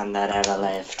 greatest man that ever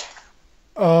lived.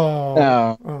 Oh.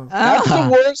 No. Oh. That's the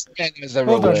worst man that's ever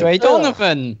Hold on. lived. Trey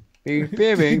Donovan. Do. You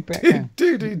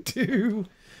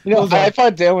know, Hold on. I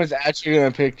thought Dan was actually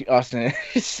going to pick Austin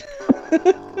Aries.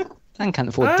 Dan can't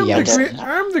afford I'm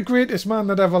DLC. the greatest man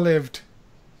that ever lived.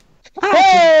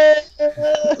 Hey!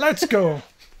 Let's go.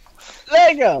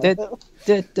 Lego! Da.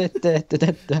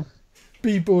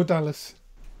 Bebo Dallas.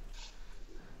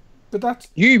 But that's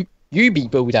You You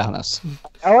beat Bodanos.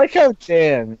 I like how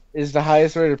Dan is the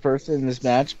highest rated person in this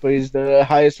match, but he's the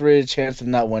highest rated chance of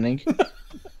not winning.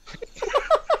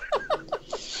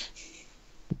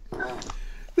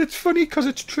 It's funny because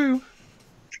it's true.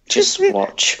 Just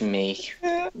watch me.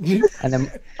 And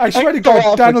then I swear to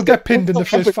God, Dan will get pinned in the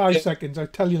first 5 seconds. I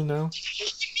tell you now.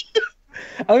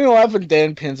 I'm gonna laugh when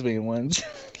Dan pins me and wins.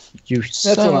 you That's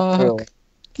what I'm suck. feeling.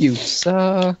 You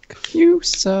suck. You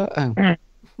suck. Oh.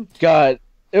 God,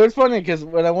 it was funny because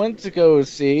when I went to go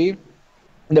see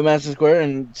the Madison Square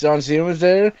and John Cena was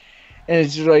there, and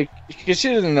it's just like, because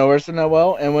she doesn't know wrestling that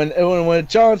well, and when everyone went,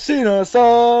 John Cena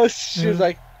sucks, she was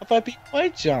like, if I beat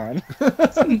White John.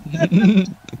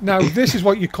 Now, this is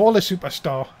what you call a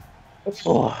superstar.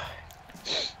 Oh.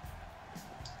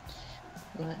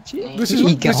 This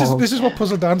is what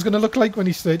Puzzle Dan's going to look like when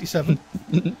he's 37.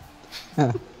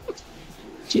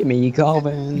 Jimmy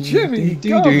Garvin. Jimmy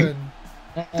Garvin.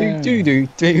 Do.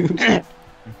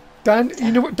 Dan,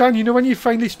 you know when you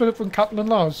finally split up from Captain and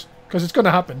Lars? Because it's going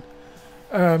to happen.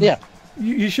 Yeah.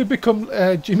 You should become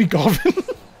Jimmy Garvin.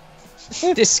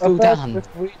 Disco Dan.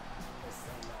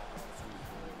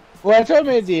 Well, I tried to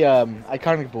make the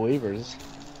iconic believers.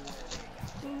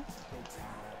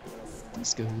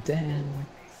 Disco Dan.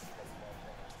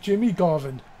 Jimmy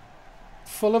Garvin.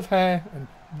 Full of hair and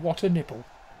what a nipple.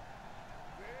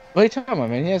 What are you talking about,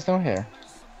 man? He has no hair.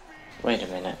 Wait a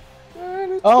minute.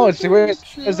 Oh, it's the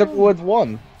greatest as ever would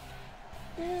won.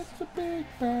 It's a big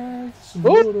bag.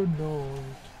 Wait a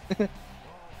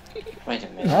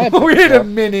minute. Wait a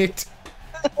minute.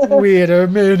 Wait a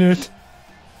minute.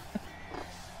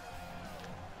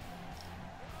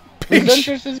 Big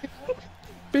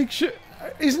shit.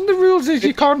 Isn't the rules is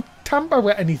you can't tamper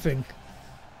with anything?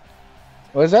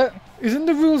 What is that? Isn't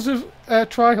the rules of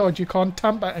Tryhard you can't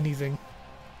tamper anything?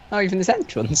 Oh, even his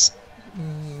entrance.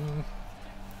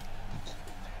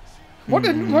 What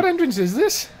entrance is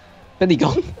this? Billy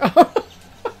Gunn.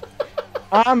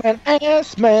 I'm an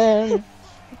ass man.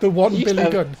 The one Used Billy to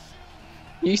have- Gunn.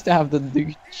 You used to have the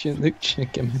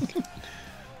Lucha gimmick.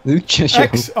 Lucha show.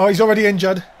 X. Oh, he's already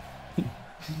injured.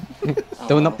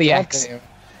 Throwing up the X.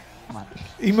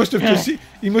 He must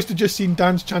have just seen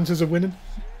Dan's chances of winning.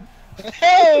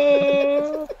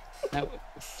 No.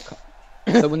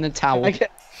 Throwing the towel. I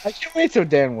can't wait till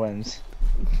Dan wins.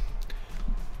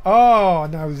 Oh,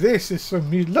 now this is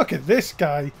some new. Look at this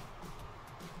guy.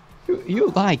 You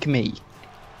like me.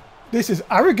 This is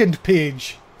arrogant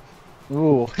Paige.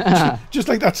 Ooh. Just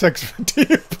like that sex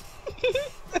tape.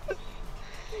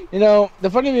 You know, the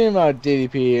funny thing about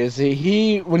DDP is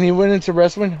he when he went into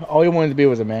wrestling, all he wanted to be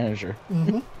was a manager.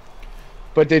 Mm-hmm.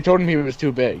 But they told him he was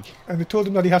too big. And they told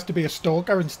him that he has to be a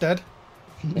stalker instead.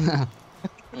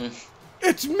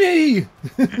 It's me!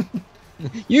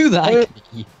 You like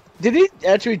me. Did he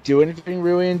actually do anything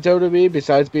really in WWE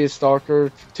besides be a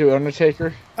stalker to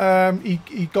Undertaker?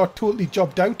 He got totally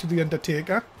jobbed out to the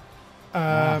Undertaker.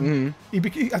 I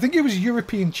think he was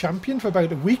European champion for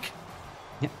about a week.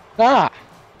 Ah!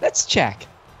 Let's check.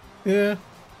 Yeah.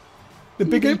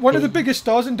 One of the biggest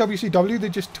stars in WCW, they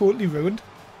just totally ruined.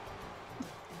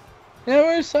 Yeah, it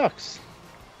really sucks.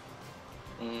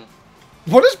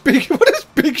 What is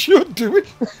Big Show doing?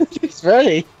 He's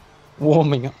ready.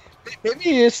 Warming up. Maybe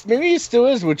he still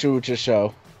is Wucha Wucha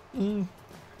show.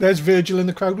 There's Virgil in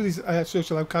the crowd with his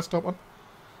social outcast top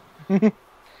on.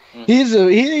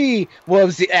 He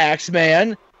was the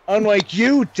Axeman, unlike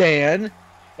you, Dan,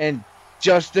 and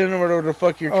Justin, or whatever the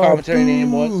fuck your commentary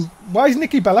name was. Why is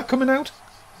Nikki Bella coming out?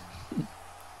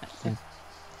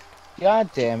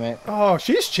 God damn it! Oh,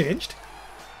 she's changed.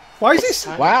 Why is he?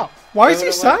 Wow. Why is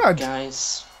he sad?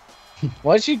 Guys,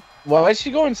 Why is she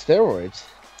going steroids?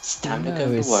 it's time to No, go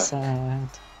to it's work. sad.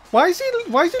 Why is he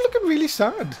looking really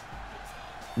sad?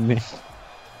 I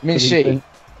mean, she.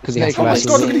 Because he has Oh Oh my to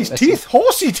god, look at his teeth!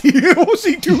 Horsey teeth!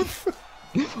 Horsey tooth!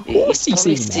 What's he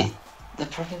Probably seen now?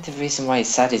 Probably the reason why he's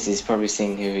sad is he's probably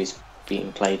seeing who he's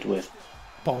being played with.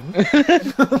 Bond.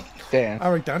 Dan.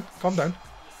 Alright, Dan, calm down.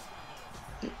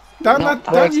 Dan, Not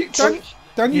Dan,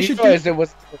 that. you should realized do, it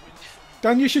was.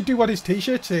 Dan, you should do what his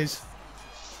t-shirt says.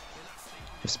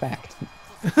 Respect.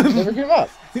 Never give up.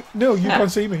 No, you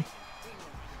can't see me.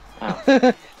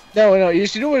 No, you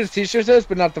should do what his t-shirt says,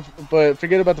 but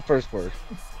forget about the first word.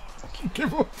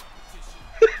 Give up.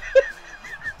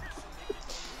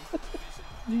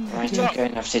 Right, I'm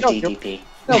going after DDP.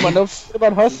 No, man, don't forget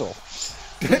about hustle.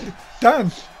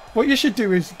 Dan, what you should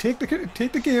do is take the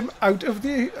game out of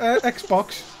the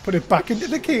Xbox, put it back into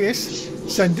the case,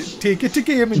 take it to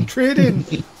game and trade in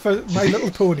for My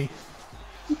Little Pony.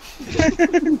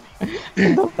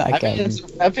 That game.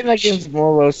 I think that game's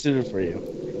more well suited for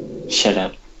you. Shut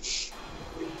up.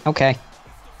 Okay.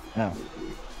 No.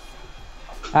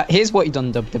 Here's what he done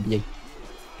in WWE.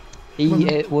 He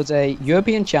was a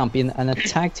European champion and a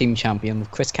tag team champion with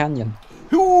Chris Canyon.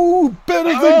 Who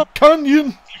better than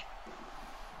Canyon?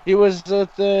 He was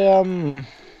at the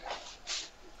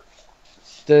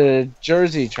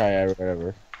Jersey Tryhard or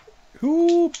whatever.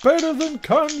 Who better than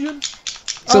Canyon?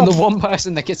 So the one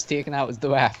person that gets taken out is the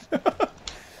ref.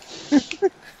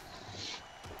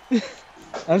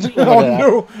 Oh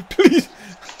no, please.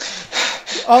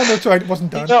 Oh, that's right, it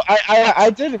wasn't done. No, I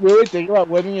didn't really think about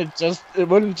winning it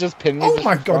wouldn't just pin me. Oh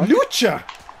my god, Lucha!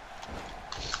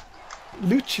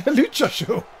 Lucha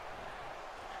show.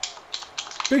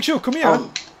 Big Show, come here.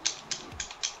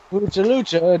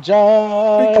 Lucha,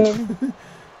 John.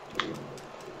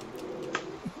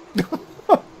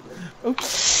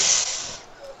 Oops.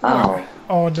 Oh.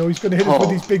 Oh no, he's gonna hit us with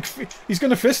these big. He's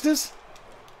gonna fist us.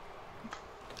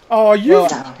 Oh, you!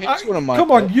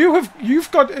 Come on, you've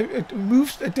got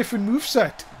a different move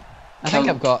set. I think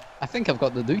I've got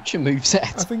the Lucha moveset.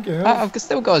 I think you have. I've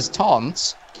still got his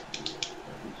taunts.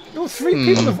 No, 3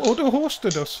 people have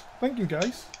auto-hosted us. Thank you,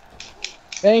 guys.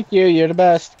 Thank you, you're the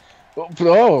best.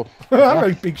 Oh.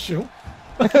 Alright, Big Show.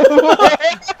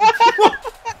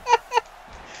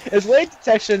 Is weight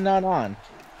detection not on?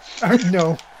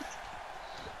 No.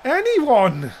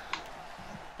 Anyone?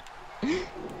 I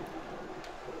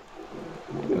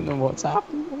don't know what's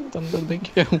happened on the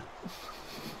Big Show.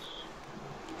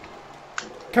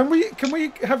 Can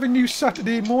we have a new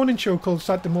Saturday morning show called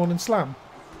Saturday Morning Slam?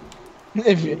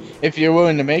 If you're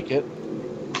willing to make it.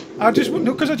 I just want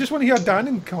to hear Dan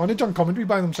and Carnage on commentary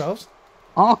by themselves.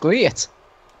 Oh, great!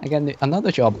 Again,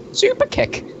 another job. Super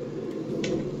kick.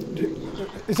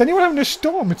 Is anyone having a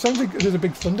storm? It sounds like there's a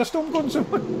big thunderstorm going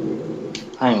somewhere.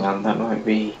 Hang on, that might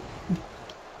be.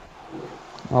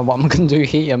 Oh, what I'm going to do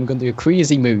here, I'm going to do a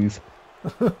crazy move.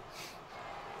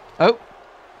 Oh,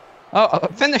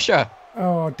 finisher!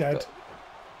 Oh, dead.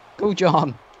 Go,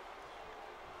 John.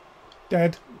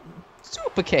 Dead.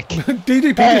 Super kick.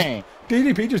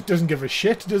 DDP just doesn't give a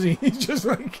shit, does he? He's just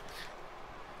like,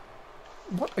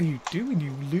 what are you doing,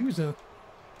 you loser?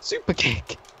 Super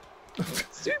kick.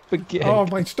 Super kick. Oh,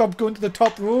 my, stop going to the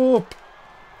top rope.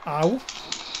 Ow.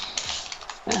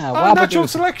 Ah, natural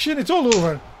selection, it's all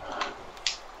over.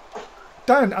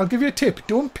 Dan, I'll give you a tip.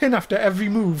 Don't pin after every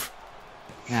move.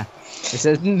 Yeah. This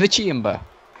is in the chamber.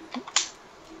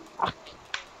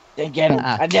 Didn't get him.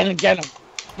 I didn't get him.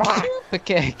 Super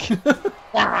kick.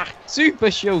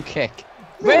 Super show kick.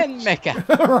 Rainmaker.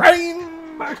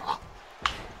 Rainmaker.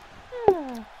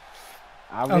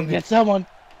 I'm gonna get someone.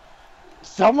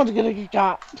 Someone's gonna get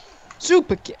caught.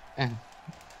 Super kick.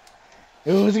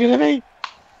 Who's it gonna be?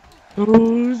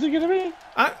 Who's it gonna be?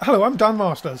 Hello, I'm Dan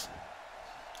Masters.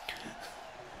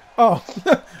 Oh,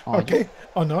 okay.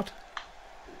 Or not.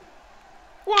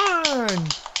 1,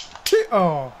 2.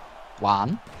 Oh.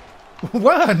 1.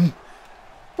 1.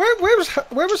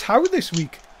 Where was Howard this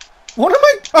week? What am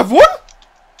I? I've won?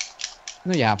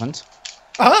 No, you haven't.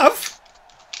 I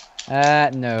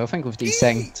have? No, I think we've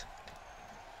desynced.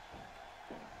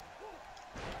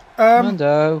 Um,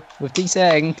 we've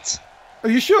desynced. Are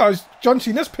you sure? John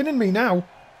Cena's pinning me now.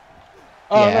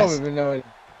 Oh Yes. no, we've been knowing.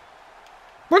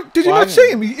 Well, did you not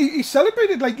see him? He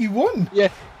celebrated like he won. Yeah,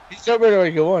 he celebrated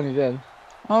like he won. He did.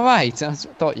 Alright, I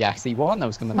thought you actually won. I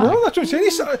was going to No, that's what I'm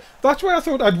saying. That's why I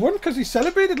thought I'd won, because he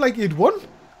celebrated like he'd won.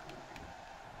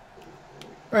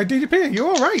 DDP, are you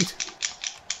alright?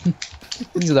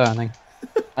 He's learning.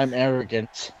 I'm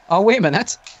arrogant. Oh, wait a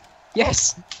minute.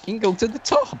 Yes, he can go to the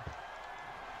top.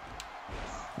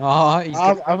 Oh, he's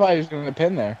I thought he was gonna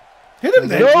pin there. Hit him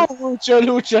there. No,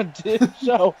 Lucha did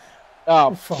show.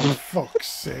 Oh, For fuck's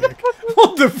sake.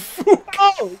 What the fuck?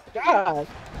 oh God!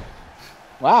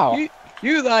 Wow.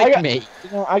 You like me.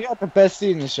 You know, I got the best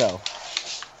scene in the show.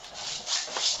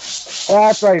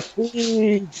 That's right.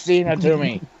 Feed Cena to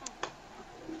me.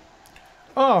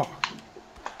 Oh.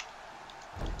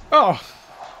 Oh.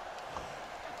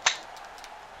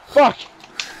 Fuck.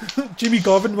 Jimmy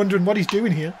Garvin wondering what he's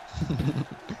doing here.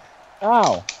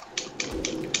 Ow.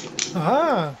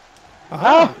 Ah.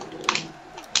 Ah.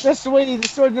 That's the way he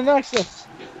destroyed the Nexus.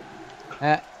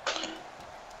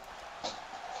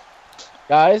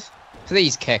 Guys.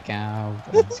 Please kick out.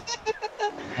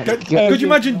 Could you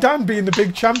imagine Dan being the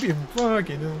big champion?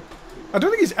 Fucking hell. I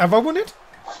don't think he's ever won it.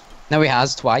 No, he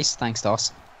has twice, thanks to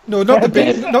us. No, not the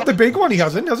big one. He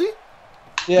hasn't, has he?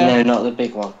 Yeah. No, not the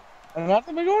big one. Not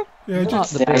the big one. Yeah, Not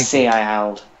just, the I big. see I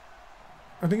howled.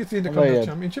 I think it's the Intercontinental yeah.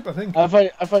 Championship. I think. I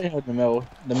thought you had the middle.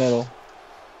 The middle.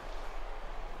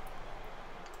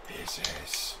 This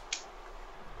is.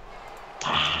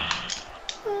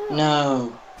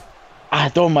 No. I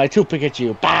throw my toothpick at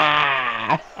you.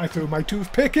 Bah! I threw my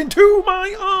toothpick into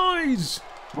my eyes.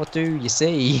 What do you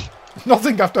see?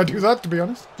 Nothing after I do that, to be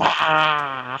honest.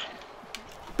 Bah!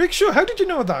 Big Show, how did you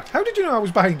know that? How did you know I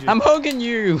was behind you? I'm hugging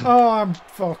you. Oh, I'm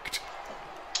fucked.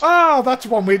 Ah, that's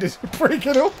one way to break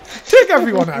it up. Take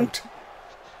everyone out.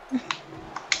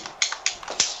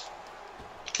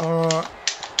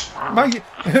 My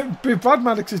Brad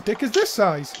Maddox's dick is this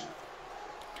size.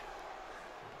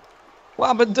 What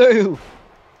happened to?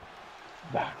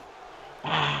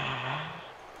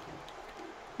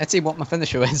 Let's see what my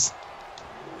finisher is.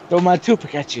 Throw my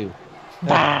toothpick at you.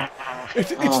 Bah!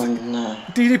 It's Oh no.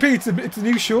 DDP. It's a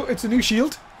new show. It's a new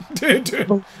shield.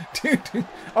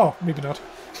 Oh, maybe not.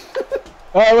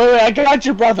 Oh, wait, I got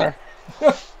you, brother.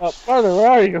 Oh, brother, where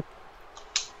are you?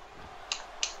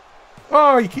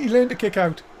 Oh, he learned to kick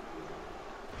out.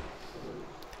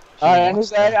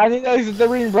 Alright, I think that's the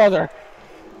ring, brother.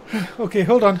 Okay,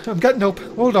 hold on. I'm getting up.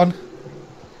 Hold on.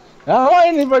 I don't want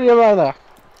anybody, brother.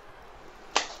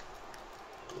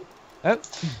 Oh,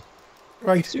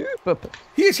 Right. super.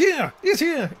 He's here. He's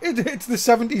here. It's the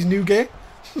 70s new gay.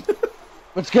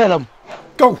 Let's get him.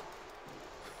 Go.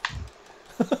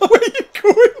 Where are you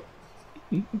going?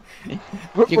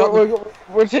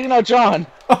 We're taking out John.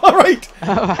 All right.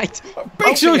 All right.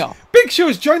 Big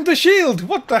Show's joined the Shield.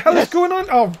 What the hell is going on?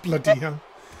 Oh, bloody hell.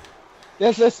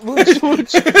 Yes, let's let's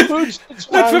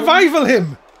Let's revival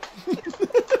him.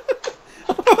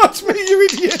 Oh, that's me, you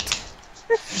idiot.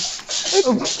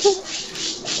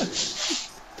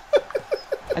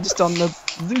 I just done the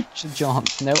lucha jump.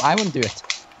 No, I won't do it.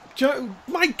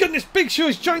 My goodness, Big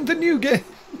Show's joined the new game.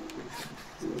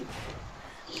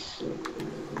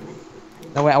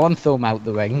 No, wait, I want to throw him out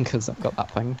the ring because I've got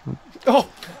that thing. Oh,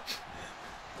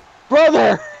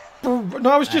 brother. no,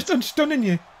 I was just unstunning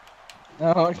you.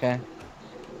 Oh, okay.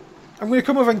 I'm going to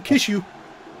come over and kiss you.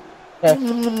 Yeah.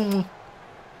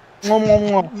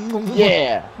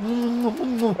 Yeah.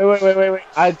 Wait.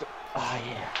 Oh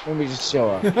yeah. Let me just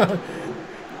show up.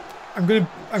 I'm going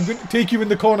to take you in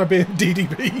the corner, babe,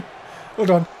 DDP.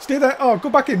 Hold on. Stay there. Oh, go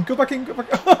back in. Perfect.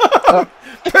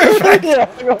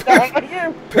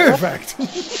 Perfect.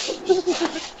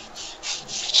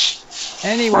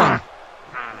 Anyone?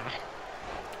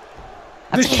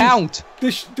 Let's count.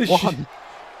 One.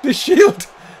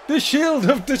 The Shield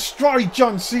have destroyed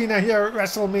John Cena here at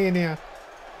WrestleMania.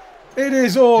 It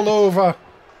is all over.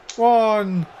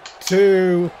 1,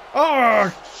 2.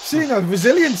 Oh, Cena,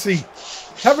 resiliency.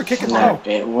 Have a kick at No,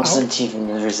 it wasn't even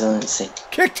the resiliency.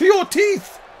 Kick to your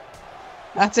teeth.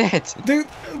 That's it.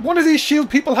 One of these Shield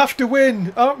people have to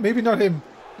win. Oh, maybe not him.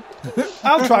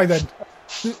 I'll try then.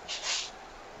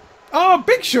 Oh,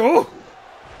 Big Show.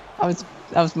 That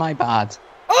was my bad.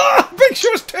 Oh, Big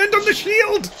Show's turned on the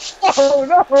Shield. Oh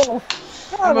no.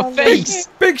 I'm a face.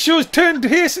 Big Show's turned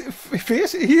heel,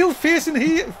 face, and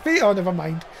heel. Oh, never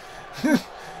mind.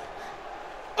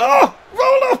 Oh,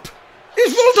 roll up.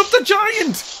 He's rolled up the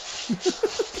giant.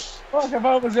 Fuck, if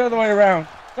I was the other way around.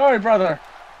 Sorry, brother.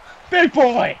 Big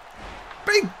boy.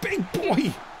 Big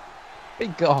boy.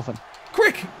 Big Garvin.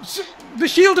 Quick, the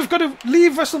Shield have got to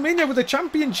leave WrestleMania with a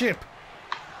championship.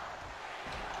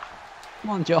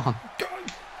 Come on, John.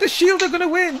 God, the Shield are going to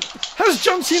win. Has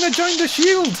John Cena joined the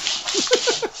Shield?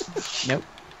 Nope.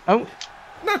 Oh.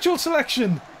 Natural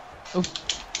selection. Oh.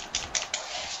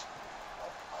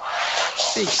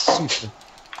 Big super.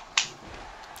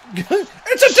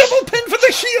 It's a double pin for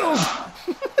the Shield.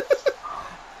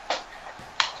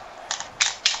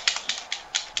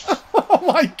 Oh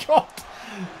my god.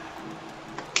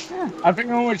 I think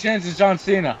one more chance is John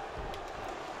Cena.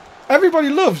 Everybody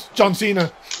loves John Cena.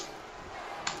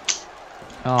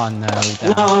 Oh no.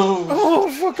 No. Oh,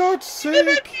 for God's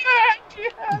sake.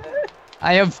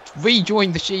 I have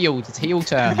rejoined the Shield. It's heel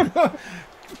turn.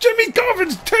 Jimmy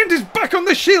Garvin's turned his back on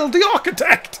the Shield, the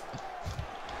architect.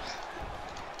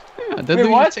 Yeah, the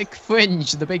lunatic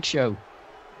fringe, the Big Show.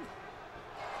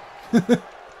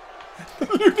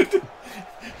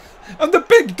 And the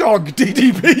big dog,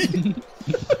 DDP.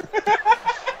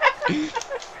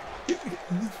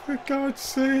 For God's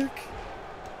sake.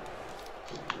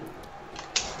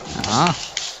 Ah,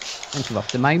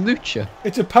 interrupted my lucha.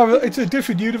 It's a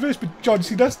different universe, but John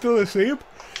Cena's still the same.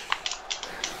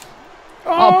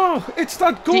 Oh, it's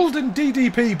that golden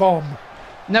DDP bomb.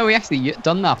 No, we actually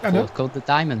done that before. It's called the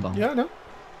Diamond Bomb. Yeah, I know.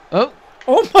 Oh.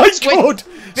 Oh my god.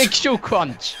 Big Show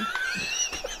crunch.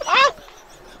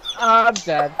 I'm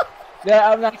dead.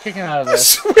 Yeah, I'm not kicking out of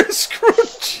this. Swiss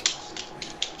crunch.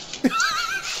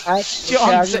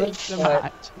 John saves the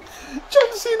match.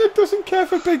 John Cena doesn't care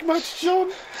for big match,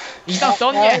 John. He's not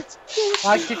done yet.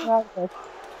 Not kicking out of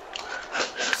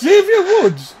this.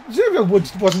 Xavier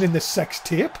Woods wasn't in the sex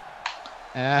tape.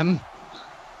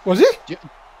 Was he?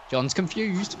 John's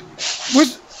confused.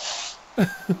 Was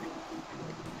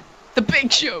The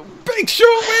Big Show. Big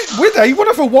Show with a? What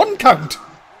if a 1 count?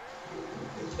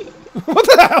 What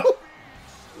the hell?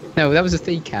 No, that was a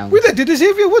 3 count. With it, did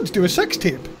Xavier Woods do a sex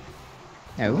tape?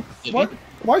 No. What?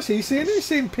 Why is he saying it? He's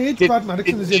saying Paige, Brad Maddox,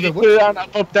 and Did Xavier you put Woods. it on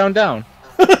up, down, down?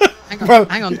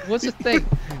 Hang on. What's the thing?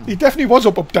 He definitely was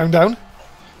up, down, down.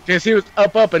 Because he was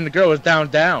up, and the girl was down,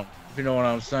 down. If you know what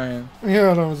I'm saying.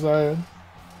 Yeah, I was saying.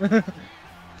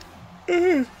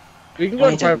 We can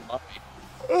go to private lobby.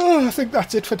 Oh, I think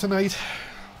that's it for tonight.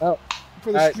 Oh.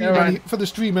 For the Alright, stream, never mind. for the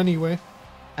stream anyway.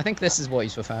 I think this is what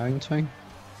he's referring to.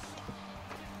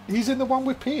 He's in the one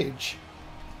with Paige.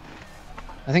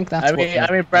 I think that's I what mean, he's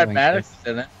Brad referring to. Maddox is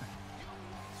in it.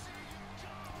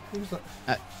 Who's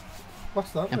that?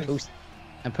 What's that?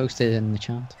 I posted it in the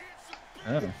chat.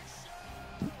 Oh.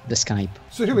 The Skype.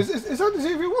 So who is that?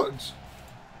 Xavier Woods?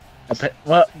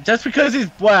 Well, just because he's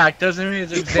black doesn't mean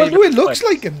it's Well, no, it looks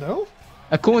like him though.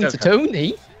 According It's to okay.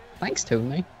 Tony. Thanks,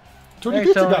 Tony. Tony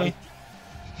Thanks, Pizza Tony.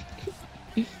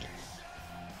 Guy.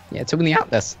 Yeah, Tony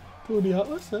Atlas. Tony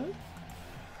Atlas, eh?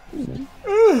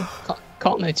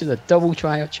 Cotton to the double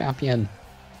Tryhard champion.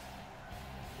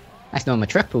 That's not my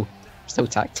triple. Still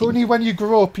tag team. Tony, when you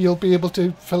grow up, you'll be able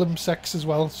to film sex as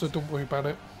well, so don't worry about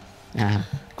it. You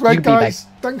Great, be guys.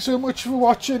 Thanks so much for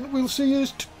watching. We'll see you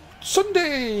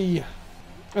Sunday.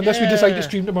 Unless we decide to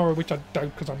stream tomorrow, which I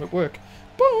doubt because I'm at work.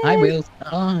 Bye. I will.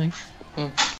 Bye.